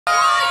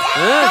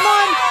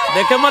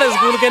देखे हमारे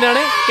स्कूल के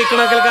न्याणे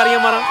किकना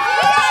किलकारियां मारा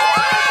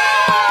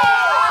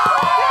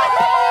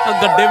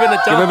गड्ढे पे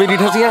नचा मैं भी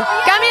रीठा सी है।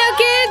 Come here,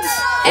 kids.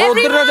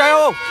 उधर न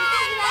जाओ।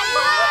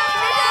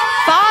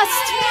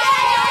 Fast.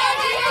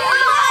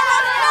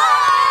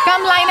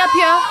 Come line up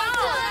here.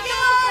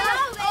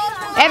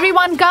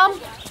 Everyone come.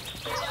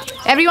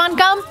 Everyone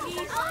come.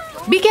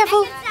 Be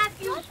careful.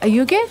 Are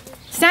you okay?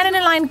 Stand in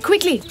a line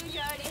quickly.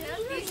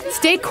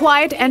 Stay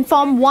quiet and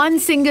form one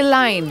single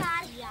line.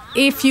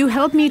 If you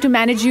help me to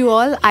manage you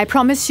all, I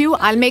promise you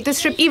I'll make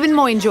this trip even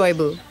more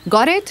enjoyable.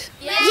 Got it?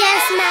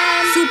 Yes,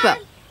 ma'am. Super.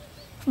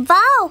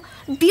 Wow,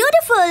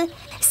 beautiful.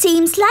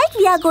 Seems like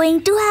we are going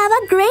to have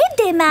a great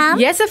day, ma'am.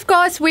 Yes, of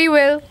course we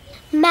will.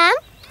 Ma'am,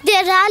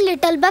 there are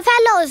little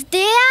buffaloes.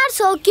 They are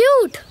so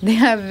cute. They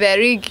are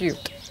very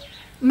cute.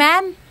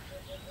 Ma'am,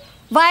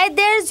 why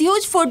there's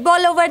huge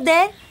football over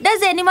there?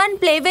 Does anyone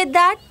play with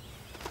that?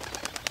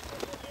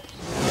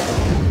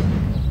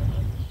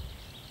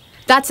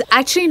 That's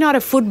actually not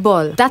a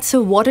football. That's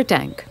a water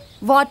tank.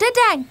 Water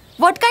tank?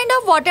 What kind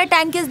of water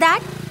tank is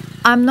that?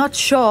 I'm not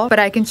sure, but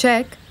I can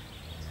check.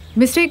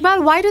 Mr.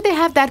 Iqbal, why do they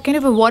have that kind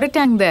of a water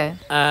tank there?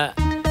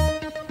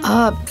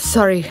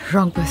 Sorry,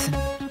 wrong person.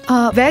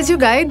 Where's your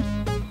guide?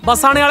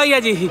 बस आने वाला ही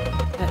है जी।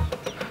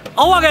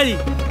 आओ आ गया जी।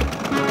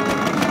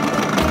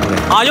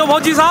 आजो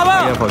फौजी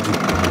साहब। फौजी।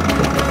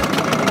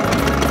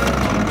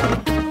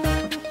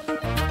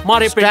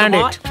 मारे पेट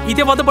में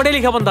इतने बात पढ़े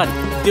लिखा बंदा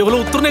है। देख लो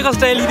उतरने का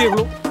स्टाइल ही देख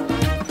लो।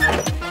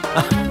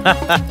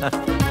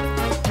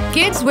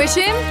 Kids, wish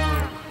him.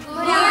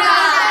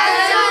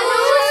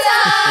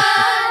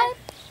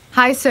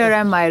 Hi, sir.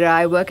 I'm Myra.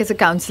 I work as a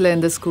counselor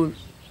in the school.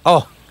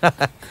 Oh,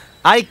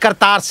 I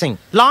Kartar Singh.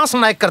 Last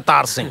night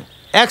Kartar Singh.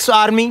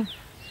 Ex-army.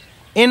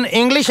 In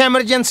English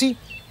emergency.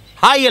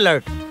 High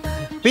alert.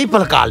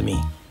 People call me.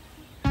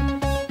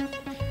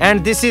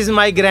 And this is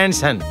my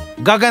grandson,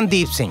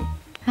 Gagandeep Singh.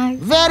 Hi.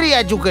 Very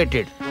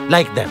educated,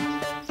 like them.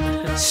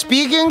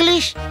 Speak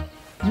English?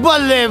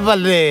 Balle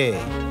balle.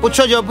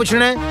 Pucho jo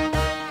puchne.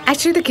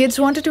 Actually, the kids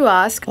wanted to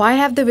ask, why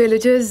have the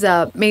villagers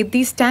made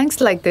these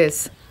tanks like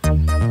this?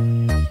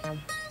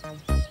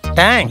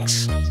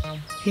 Tanks.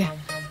 Yeah.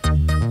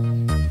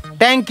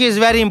 Tank is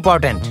very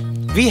important.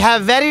 We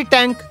have very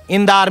tank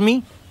in the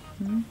army.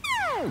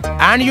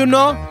 And you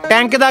know,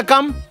 tank da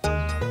come,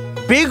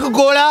 big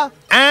gola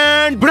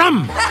and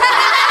brum.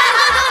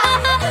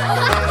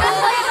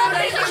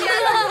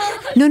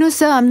 No,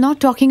 sir, I'm not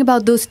talking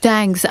about those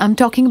tanks. I'm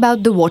talking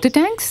about the water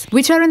tanks,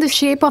 which are in the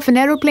shape of an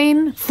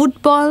aeroplane,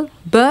 football,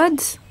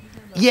 birds.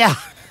 Yeah,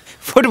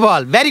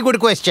 football. Very good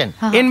question.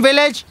 In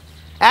village,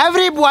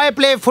 every boy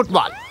play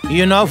football.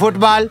 You know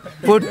football?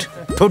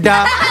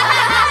 Thuda.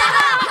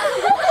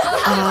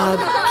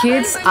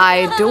 Kids,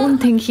 I don't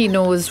think he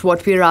knows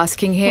what we're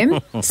asking him.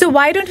 So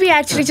why don't we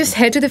actually just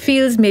head to the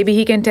fields? Maybe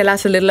he can tell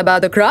us a little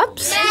about the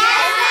crops.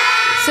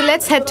 Yes. So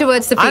let's head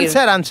towards the field.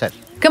 Answer.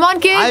 Come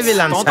on, kids. I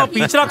will answer. तो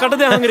पिछड़ा cut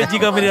दे अंग्रेजी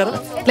का मेरे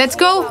यार। Let's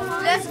go.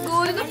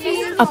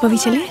 Appa भी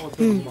चले?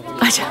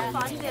 अच्छा.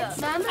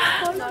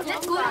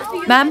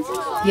 Ma'am,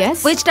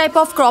 Yes? which type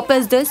of crop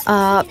is this?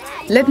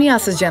 Let me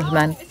ask this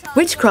gentleman.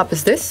 Which crop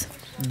is this?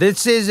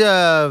 This is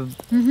a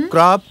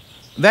crop,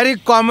 very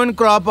common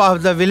crop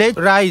of the village.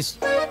 Rice.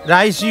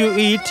 Rice you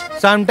eat,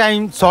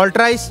 sometimes salt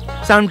rice,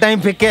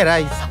 sometimes pique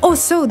rice. Oh,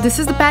 so this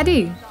is the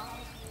paddy.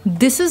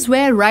 This is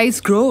where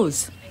rice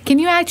grows. Can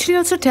you actually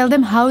also tell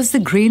them how is the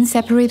grain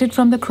separated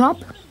from the crop?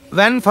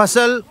 When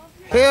fasal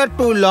hair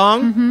too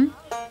long,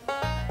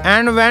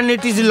 and when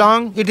it is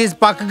long, it is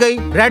pak gai,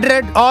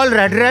 red, all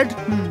red,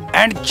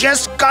 and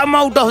just come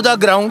out of the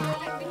ground.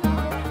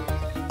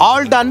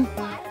 All done.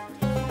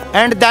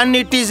 And then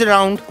it is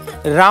round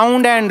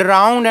and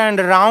round and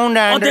round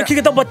and देखिए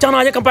कितना बच्चा ना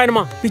आ जाए कंपाइन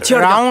में पीछे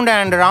round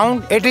and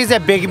round. It is a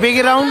big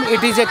round.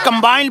 It is a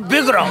combined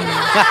big round.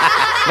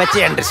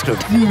 Bachche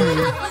understood.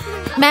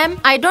 Ma'am,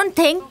 I don't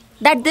think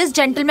that this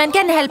gentleman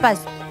can help us.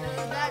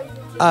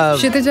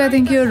 Kshitij, I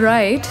think you're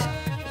right.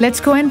 Let's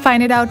go and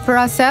find it out for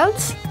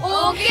ourselves.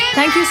 Okay.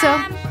 Thank you,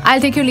 sir. I'll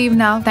take your leave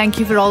now. Thank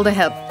you for all the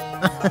help.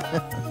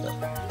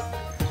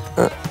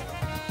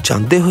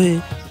 जानते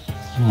हुए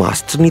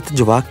master ने तो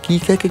जवाब की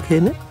कह के गए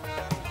ने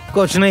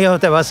कुछ नहीं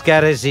होता बस कह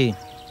रहे सी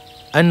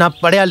इन्ना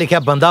पढ़िया लिखिया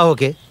बंदा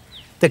होके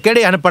ते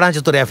केड़े अनपढ़ां च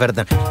तुरिया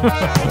फिरदा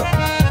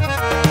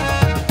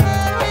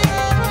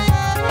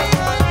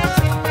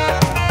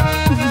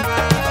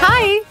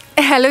Hi.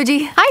 Hello ji.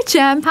 Hi,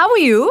 champ. How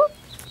are you?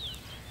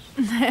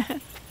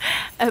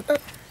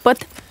 पुत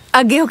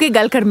अगे होके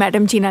गल कर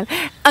मैडम जी नाल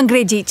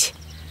अंग्रेजी च.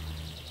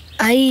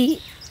 I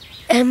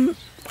am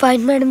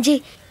fine, madam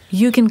ji.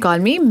 You can call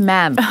me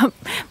ma'am.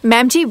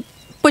 Ma'am जी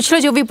पुछ लो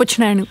जो भी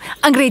पुछना है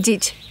अंग्रेजी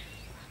च.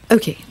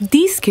 Okay,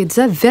 these kids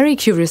are very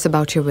curious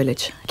about your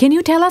village. Can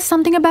you tell us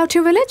something about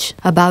your village?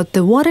 About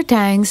the water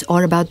tanks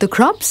or about the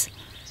crops?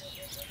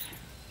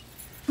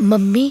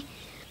 Mummy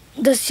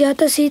दस्या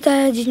ਤਾਂ ਸੀ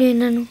ਤਾਇਆ ਜੀ ਨੇ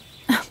ਇਹਨਾਂ ਨੂੰ.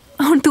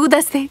 ਹੁਣ ਤੂੰ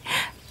ਦੱਸ ਦੇ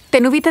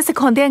ਤੈਨੂੰ ਵੀ ਤਾਂ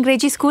ਸਿਖਾਉਂਦੇ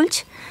ਅੰਗਰੇਜ਼ੀ ਸਕੂਲ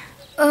ਚ.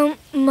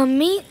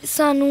 ਮੰਮੀ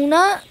ਸਾਨੂੰ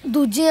ਨਾ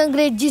ਦੂਜੀ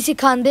ਅੰਗਰੇਜ਼ੀ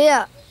ਸਿਖਾਉਂਦੇ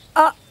ਆ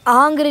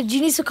ਅੰਗਰੇਜ਼ੀ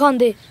ਨਹੀਂ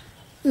ਸਿਖਾਉਂਦੇ.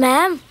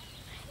 Ma'am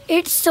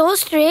It's so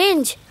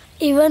strange.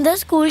 Even the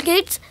school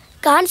kids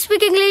can't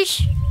speak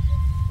English.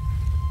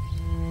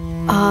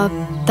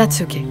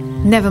 That's okay.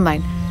 Never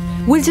mind.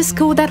 We'll just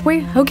go that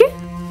way, okay?